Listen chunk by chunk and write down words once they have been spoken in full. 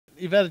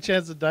you've had a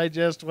chance to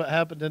digest what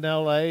happened in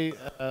LA,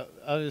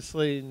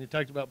 obviously, and you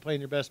talked about playing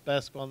your best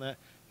basketball in that.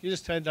 Can you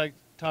just kind of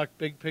talk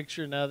big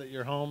picture now that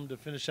you're home to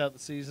finish out the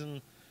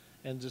season,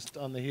 and just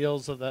on the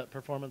heels of that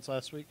performance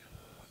last week?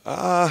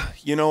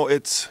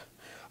 It's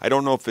I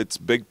don't know if it's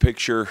big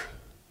picture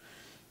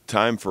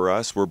time for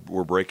us. We're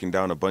breaking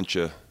down a bunch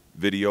of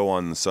video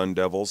on the Sun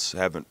Devils.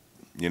 Haven't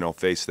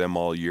faced them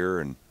all year,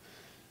 and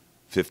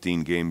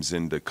 15 games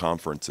into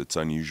conference, it's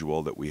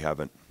unusual that we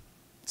haven't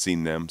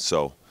seen them.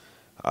 So,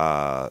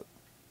 uh,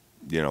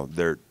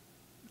 they're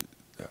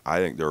I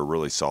think they're a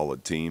really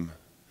solid team.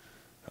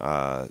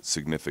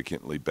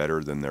 Significantly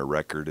better than their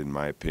record, in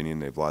my opinion.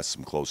 They've lost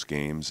some close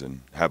games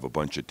and have a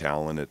bunch of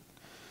talent at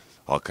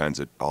all kinds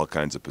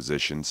of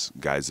positions.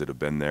 Guys that have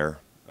been there.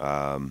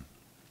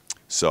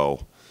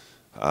 So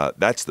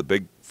that's the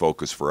big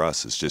focus for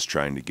us, is just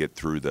trying to get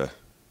through the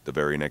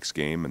very next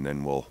game, and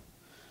then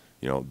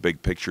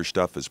big picture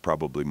stuff is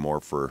probably more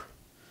for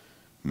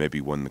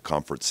maybe when the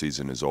conference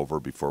season is over,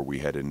 before we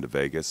head into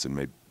Vegas, and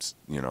maybe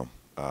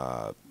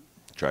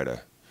try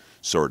to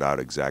sort out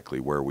exactly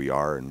where we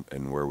are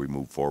and where we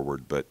move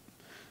forward. But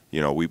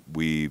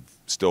we've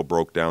still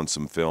broke down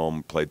some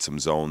film, played some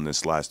zone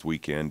this last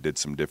weekend, did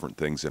some different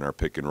things in our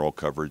pick and roll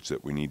coverage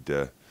that we need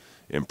to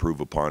improve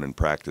upon in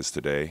practice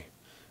today.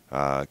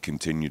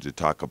 Continue to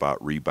talk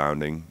about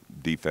rebounding.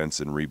 Defense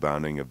and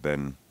rebounding have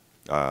been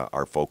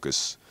our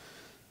focus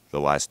the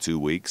last 2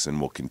 weeks,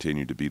 and will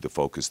continue to be the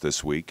focus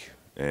this week.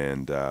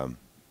 And not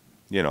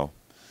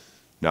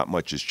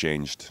much has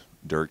changed,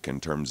 Dirk, in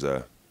terms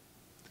of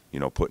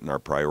putting our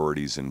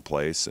priorities in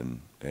place,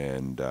 and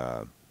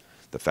the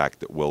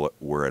fact that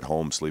we're at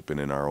home sleeping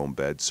in our own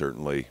bed,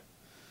 certainly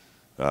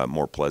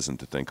more pleasant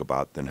to think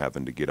about than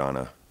having to get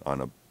on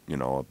a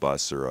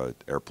bus or an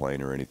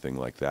airplane or anything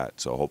like that.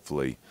 So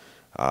hopefully,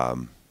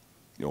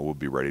 we'll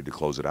be ready to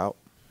close it out.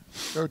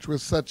 Coach,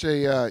 with such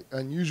a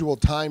unusual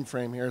time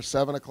frame here,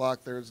 7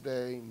 o'clock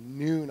Thursday,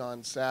 noon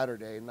on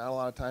Saturday, not a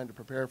lot of time to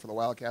prepare for the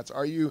Wildcats.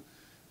 Are you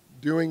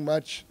doing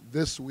much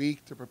this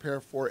week to prepare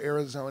for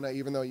Arizona,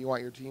 even though you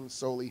want your team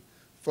solely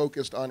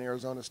focused on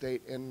Arizona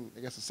State? And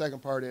I guess the second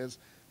part is,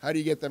 how do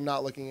you get them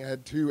not looking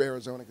ahead to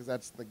Arizona, because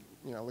that's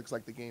looks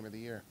like the game of the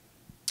year?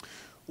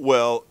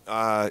 Well,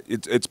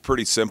 it's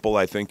pretty simple.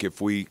 I think if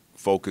we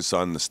focus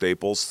on the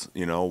staples,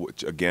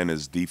 which again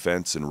is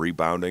defense and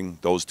rebounding,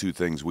 those two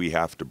things we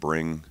have to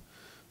bring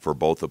for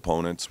both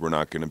opponents. We're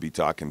not going to be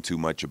talking too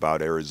much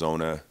about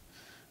Arizona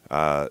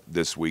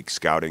this week,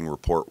 scouting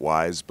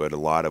report-wise, but a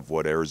lot of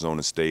what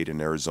Arizona State and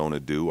Arizona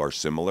do are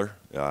similar.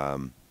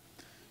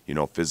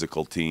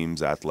 Physical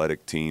teams,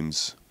 athletic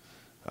teams,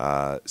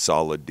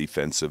 solid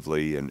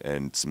defensively,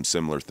 and some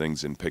similar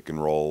things in pick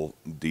and roll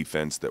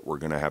defense that we're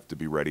going to have to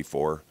be ready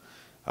for.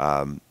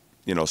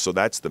 So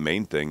that's the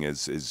main thing.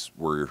 It's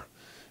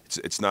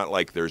not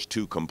like there's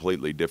two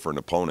completely different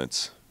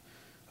opponents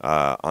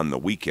on the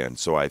weekend.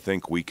 So I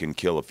think we can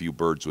kill a few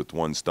birds with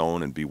one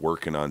stone and be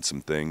working on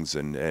some things.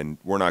 And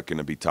we're not going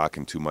to be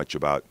talking too much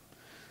about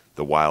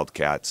the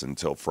Wildcats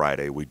until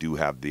Friday. We do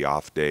have the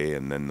off day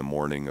and then the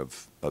morning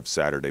of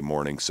Saturday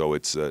morning. So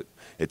it's the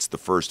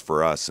first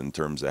for us in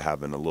terms of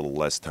having a little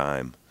less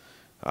time.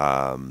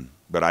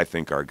 But I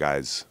think our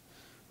guys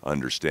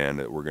understand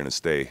that we're going to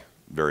stay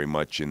very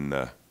much in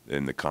the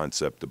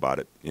concept about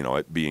it,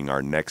 it being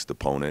our next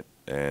opponent,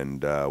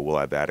 and we'll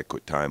have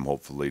adequate time,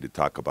 hopefully, to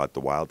talk about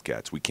the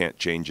Wildcats. We can't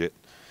change it.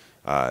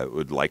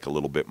 Would like a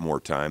little bit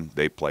more time.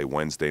 They play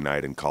Wednesday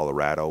night in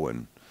Colorado,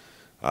 and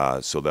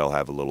so they'll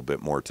have a little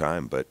bit more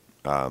time. But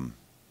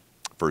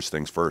first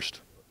things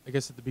first. I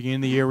guess at the beginning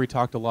of the year we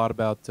talked a lot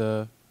about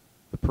the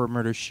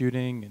perimeter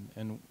shooting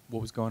and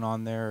what was going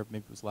on there.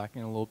 Maybe it was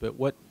lacking a little bit.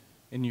 What,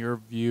 in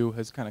your view,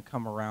 has kind of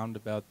come around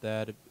about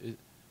that?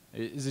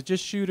 Is it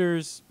just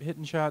shooters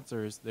hitting shots,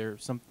 or is there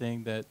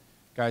something that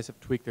guys have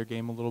tweaked their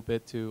game a little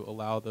bit to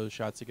allow those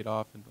shots to get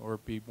off or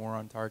be more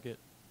on target?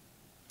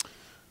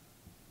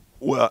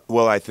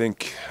 Well, I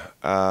think,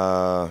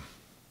 I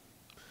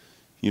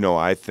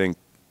think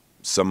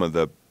some of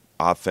the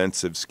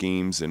offensive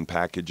schemes and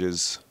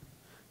packages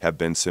have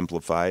been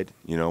simplified.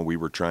 We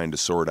were trying to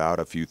sort out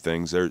a few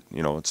things there.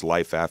 It's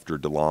life after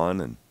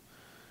DeLon,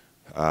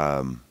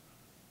 and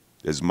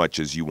as much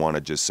as you want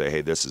to just say, hey,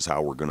 this is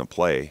how we're going to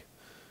play,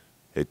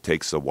 it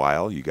takes a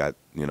while. You got,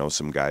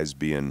 some guys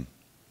being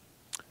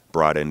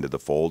brought into the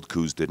fold.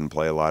 Kuz didn't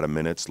play a lot of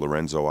minutes.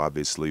 Lorenzo,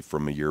 obviously,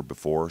 from a year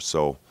before.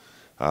 So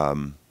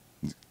I'm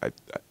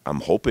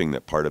hoping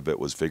that part of it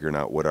was figuring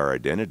out what our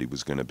identity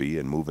was going to be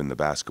and moving the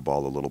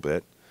basketball a little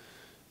bit.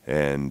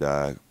 And,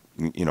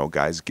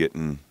 guys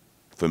getting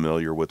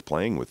familiar with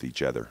playing with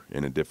each other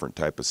in a different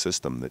type of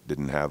system that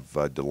didn't have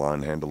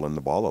DeLon handling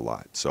the ball a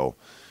lot. So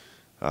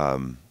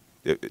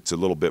it's a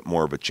little bit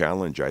more of a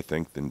challenge, I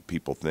think, than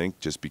people think.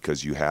 Just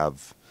because you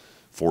have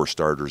 4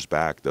 starters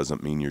back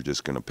doesn't mean you're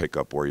just going to pick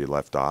up where you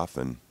left off.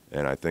 And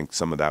I think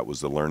some of that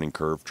was the learning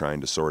curve, trying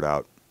to sort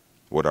out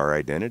what our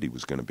identity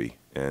was going to be.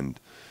 And,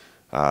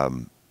 I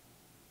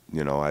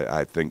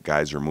think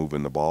guys are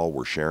moving the ball.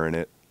 We're sharing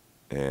it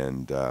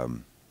and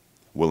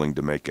willing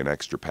to make an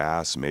extra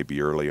pass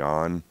maybe early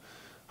on.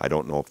 I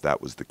don't know if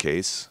that was the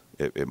case.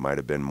 It might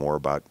have been more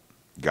about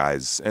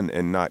guys,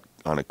 and not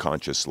on a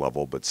conscious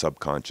level, but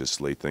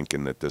subconsciously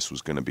thinking that this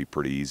was going to be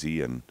pretty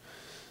easy. And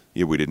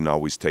yeah, we didn't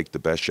always take the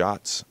best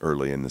shots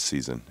early in the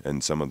season.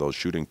 And some of those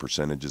shooting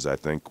percentages, I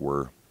think,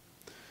 were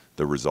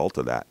the result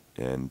of that.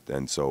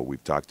 And so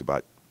we've talked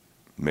about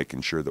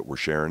making sure that we're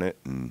sharing it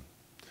and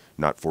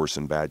not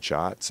forcing bad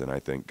shots. And I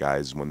think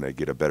guys, when they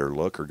get a better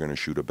look, are going to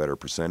shoot a better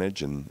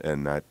percentage, and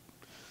that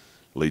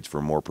leads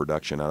for more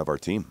production out of our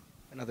team.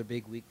 Another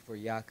big week for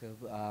Jakob.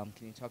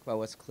 Can you talk about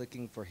what's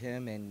clicking for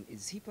him, and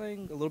is he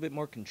playing a little bit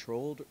more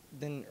controlled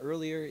than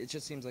earlier? It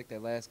just seems like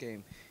that last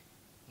game,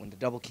 when the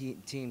double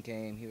team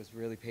came, he was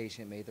really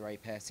patient, made the right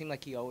pass. Seemed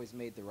like he always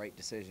made the right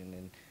decision,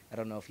 and I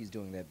don't know if he's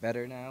doing that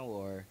better now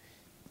or.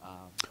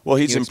 Well,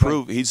 he's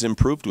improved. He's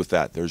improved with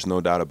that. There's no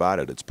doubt about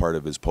it. It's part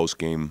of his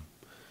post-game,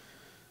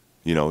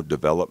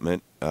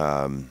 development.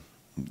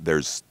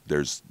 There's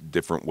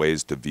different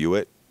ways to view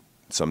it.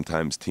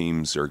 Sometimes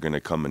teams are going to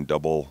come and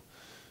double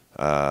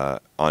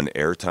on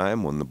air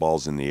time when the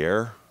ball's in the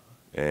air,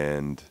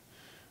 and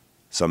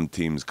some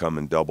teams come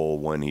and double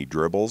when he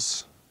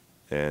dribbles.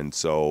 And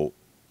so,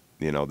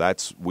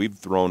 we've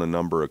thrown a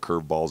number of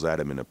curveballs at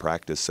him in a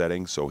practice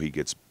setting, so he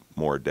gets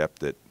more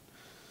adept at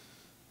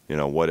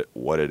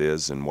what it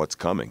is and what's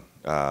coming.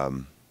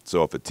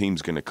 So if a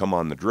team's going to come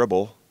on the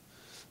dribble,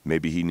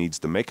 maybe he needs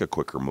to make a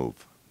quicker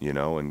move,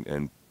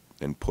 and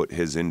put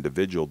his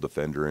individual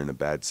defender in a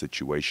bad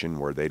situation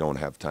where they don't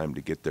have time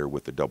to get there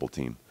with the double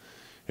team.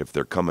 If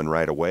they're coming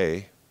right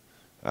away,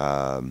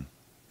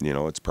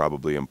 it's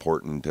probably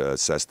important to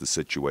assess the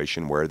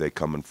situation, where are they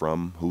coming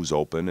from, who's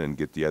open, and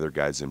get the other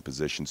guys in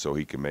position so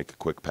he can make a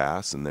quick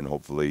pass, and then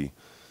hopefully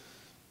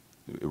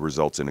it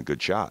results in a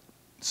good shot.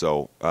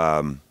 So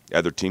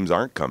other teams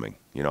aren't coming.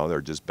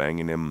 They're just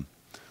banging him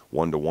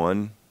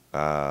one-to-one.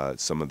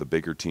 Some of the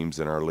bigger teams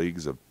in our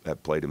leagues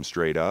have played him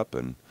straight up,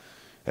 and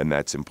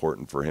that's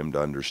important for him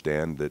to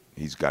understand that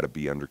he's got to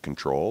be under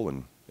control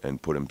and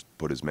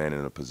put his man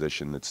in a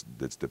position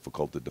that's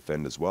difficult to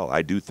defend as well.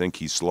 I do think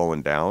he's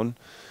slowing down.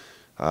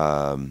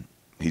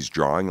 He's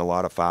drawing a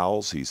lot of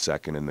fouls. He's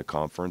second in the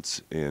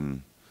conference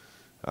in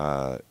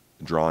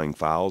drawing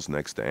fouls,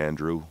 next to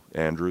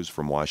Andrews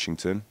from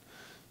Washington.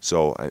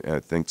 So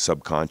I think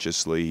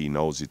subconsciously he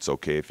knows it's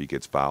okay if he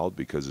gets fouled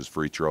because his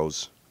free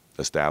throw's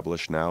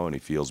established now, and he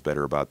feels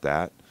better about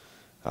that.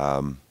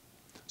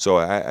 So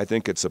I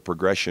think it's a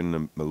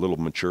progression, a little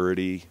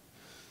maturity,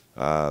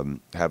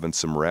 having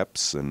some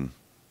reps, and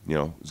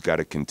it's got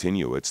to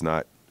continue. It's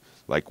not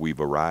like we've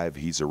arrived;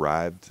 he's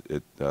arrived.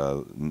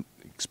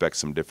 Expect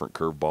some different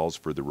curveballs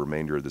for the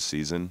remainder of the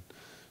season,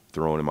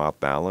 throwing him off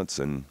balance,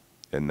 and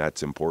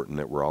that's important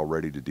that we're all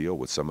ready to deal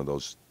with some of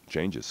those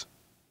changes.